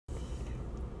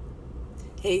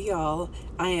Hey y'all,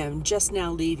 I am just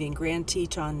now leaving Grand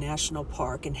Teton National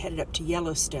Park and headed up to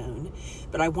Yellowstone,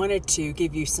 but I wanted to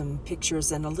give you some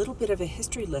pictures and a little bit of a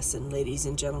history lesson, ladies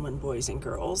and gentlemen, boys and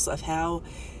girls, of how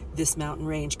this mountain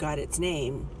range got its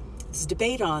name. There's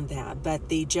debate on that, but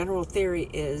the general theory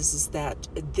is that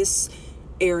this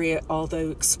area,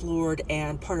 although explored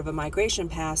and part of a migration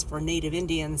path for Native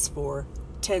Indians for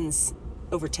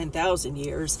over 10,000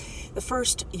 years, the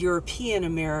first European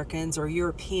Americans or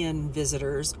European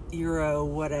visitors, Euro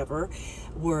whatever,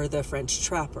 were the French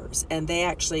trappers. And they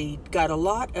actually got a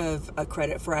lot of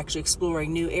credit for actually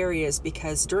exploring new areas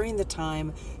because during the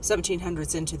time,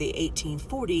 1700s into the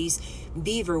 1840s,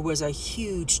 beaver was a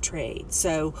huge trade.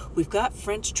 So we've got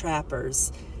French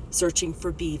trappers searching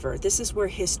for beaver. This is where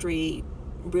history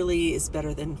really is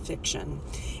better than fiction.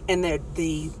 And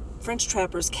the French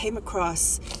trappers came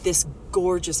across this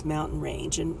gorgeous mountain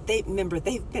range, and they've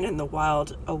been in the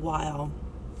wild a while,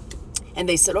 and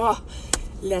they said, "Oh,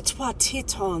 les trois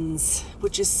Tetons,"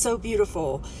 which is so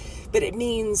beautiful, but it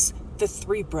means the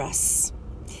three breasts,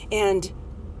 and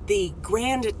the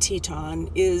Grand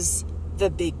Teton is the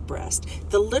big breast.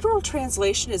 The literal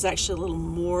translation is actually a little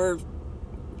more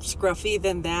scruffy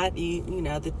than that. You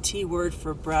know, the T word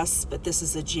for breasts, but this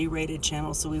is a G-rated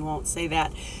channel, so we won't say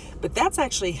that. But that's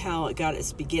actually how it got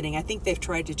its beginning. I think they've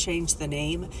tried to change the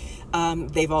name.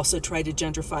 They've also tried to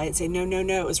gentrify it and say, no,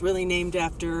 it was really named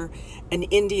after an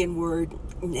Indian word.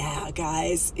 Nah,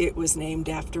 guys, it was named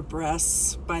after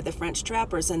breasts by the French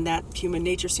trappers, and that human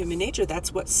nature's human nature.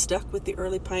 That's what stuck with the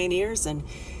early pioneers, and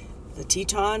the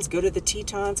Tetons, go to the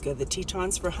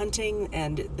Tetons for hunting,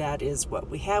 and that is what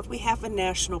we have. We have a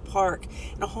national park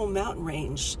and a whole mountain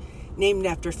range named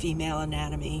after female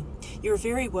anatomy. You're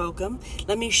very welcome.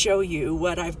 Let me show you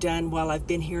what I've done while I've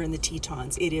been here in the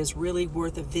Tetons. It is really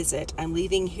worth a visit. I'm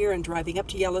leaving here and driving up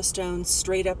to Yellowstone,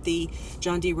 straight up the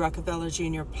John D. Rockefeller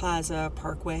Jr. Plaza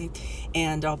Parkway,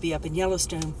 and I'll be up in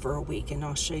Yellowstone for a week, and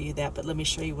I'll show you that. But let me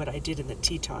show you what I did in the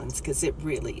Tetons, because it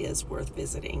really is worth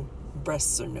visiting,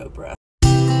 breasts or no breasts.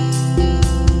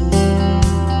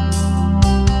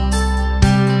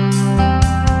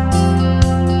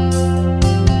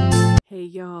 Hey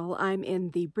y'all, I'm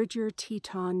in the Grand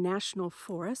Teton National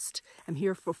Forest. I'm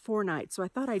here for 4 nights, so I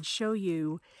thought I'd show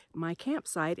you my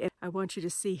campsite, and I want you to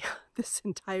see this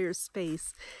entire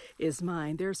space is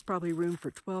mine. There's probably room for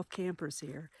 12 campers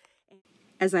here.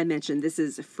 As I mentioned, this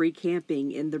is free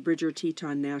camping in the Grand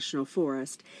Teton National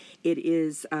Forest. It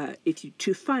is,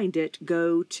 to find it,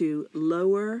 go to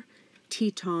Lower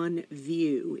Teton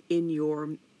View in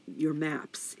your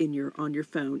maps on your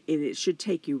phone, and it should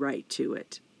take you right to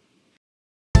it.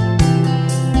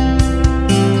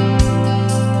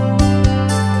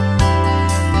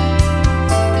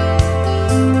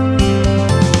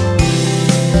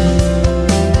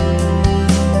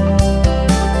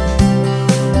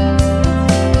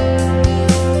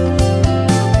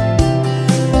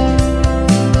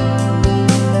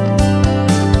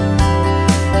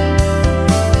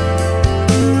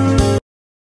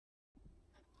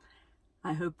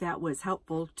 I hope that was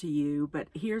helpful to you, but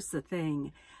here's the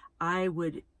thing. I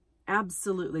would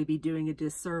absolutely be doing a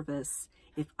disservice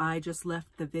if I just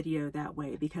left the video that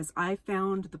way, because I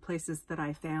found the places that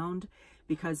I found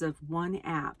because of one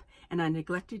app. And I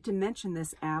neglected to mention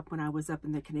this app when I was up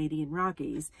in the Canadian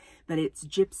Rockies, but it's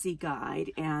Gypsy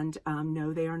Guide, and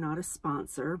no, they are not a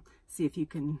sponsor. See if you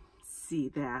can see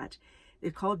that.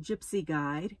 They're called Gypsy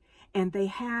Guide. And they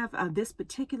have, this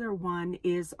particular one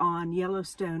is on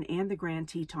Yellowstone and the Grand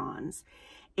Tetons.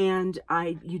 And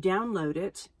you download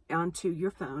it onto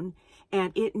your phone,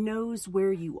 and it knows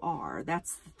where you are.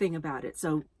 That's the thing about it.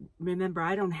 So remember,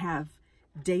 I don't have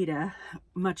data,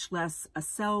 much less a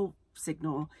cell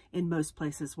signal in most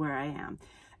places where I am,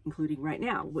 including right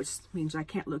now, which means I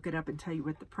can't look it up and tell you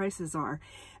what the prices are.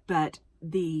 But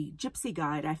the Gypsy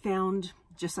Guide I found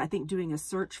just, I think, doing a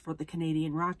search for the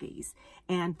Canadian Rockies,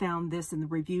 and found this, and the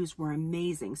reviews were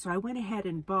amazing. So I went ahead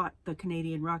and bought the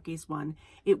Canadian Rockies one.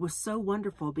 It was so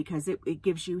wonderful because it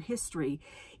gives you history.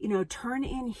 You know, turn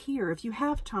in here if you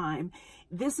have time.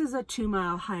 This is a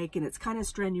 2-mile hike, and it's kind of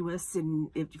strenuous, and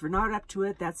if you're not up to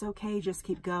it, that's okay. Just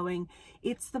keep going.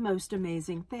 It's the most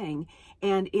amazing thing.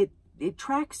 And it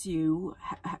tracks you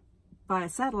by a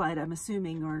satellite, I'm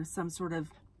assuming, or some sort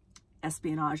of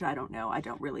espionage. I don't know. I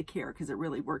don't really care because it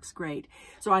really works great.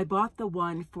 So I bought the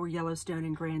one for Yellowstone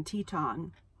and Grand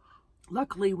Teton.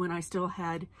 Luckily, when I still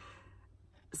had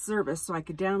service, so I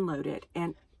could download it,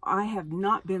 and I have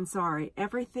not been sorry.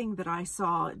 Everything that I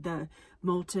saw, the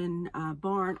molten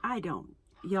barn, I don't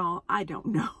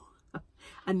know.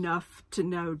 enough to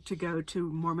know to go to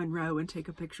Mormon Row and take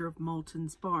a picture of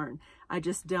Moulton's barn. I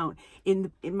just don't.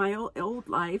 In my old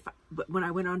life, when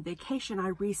I went on vacation, I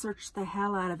researched the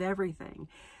hell out of everything.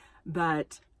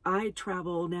 But I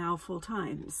travel now full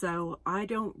time, so I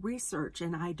don't research,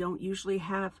 and I don't usually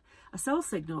have a cell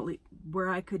signal where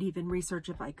I could even research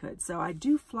if I could. So I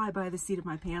do fly by the seat of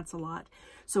my pants a lot.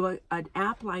 So an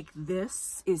app like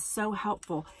this is so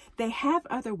helpful. They have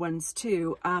other ones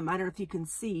too. I don't know if you can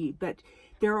see, but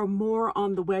there are more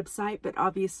on the website. But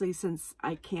obviously, since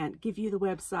I can't give you the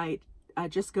website,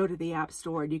 just go to the App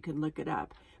Store and you can look it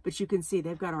up. But you can see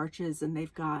they've got arches, and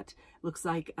they've got, looks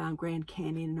like Grand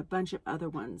Canyon and a bunch of other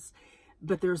ones.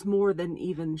 But there's more than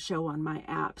even show on my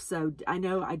app. So I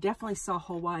know I definitely saw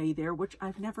Hawaii there, which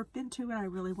I've never been to, and I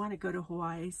really want to go to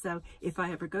Hawaii. So if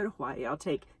I ever go to Hawaii, I'll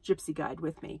take Gypsy Guide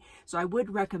with me. So I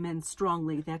would recommend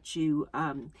strongly that you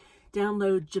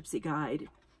download Gypsy Guide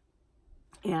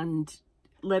and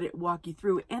let it walk you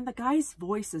through. And the guy's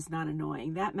voice is not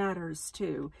annoying. That matters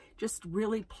too. Just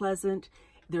really pleasant.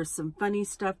 There's some funny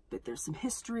stuff, but there's some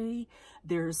history,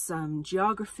 there's some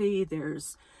geography,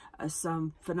 there's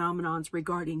some phenomenons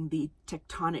regarding the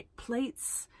tectonic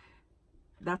plates.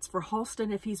 That's for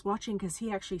Halston if he's watching, because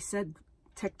he actually said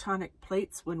tectonic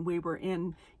plates when we were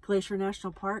in Glacier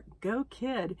National Park. Go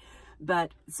kid.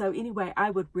 But so anyway,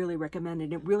 I would really recommend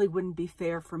it. It really wouldn't be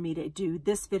fair for me to do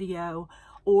this video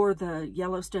or the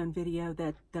Yellowstone video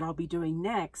that I'll be doing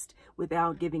next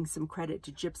without giving some credit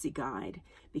to Gypsy Guide,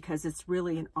 because it's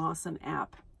really an awesome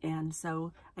app. And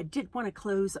so I did want to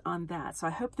close on that. So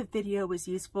I hope the video was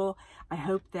useful. I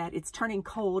hope that it's turning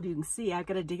cold. You can see I've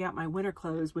got to dig out my winter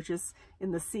clothes, which is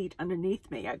in the seat underneath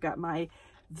me. I've got my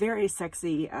very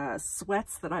sexy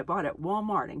sweats that I bought at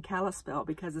Walmart in Kalispell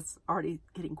because it's already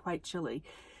getting quite chilly.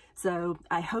 So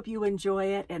I hope you enjoy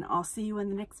it, and I'll see you in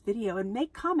the next video. And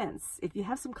make comments if you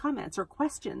have some comments or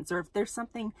questions, or if there's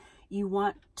something you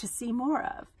want to see more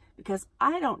of, because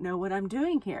I don't know what I'm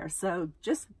doing here. So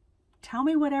just tell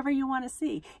me whatever you want to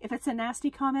see. If it's a nasty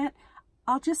comment,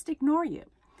 I'll just ignore you.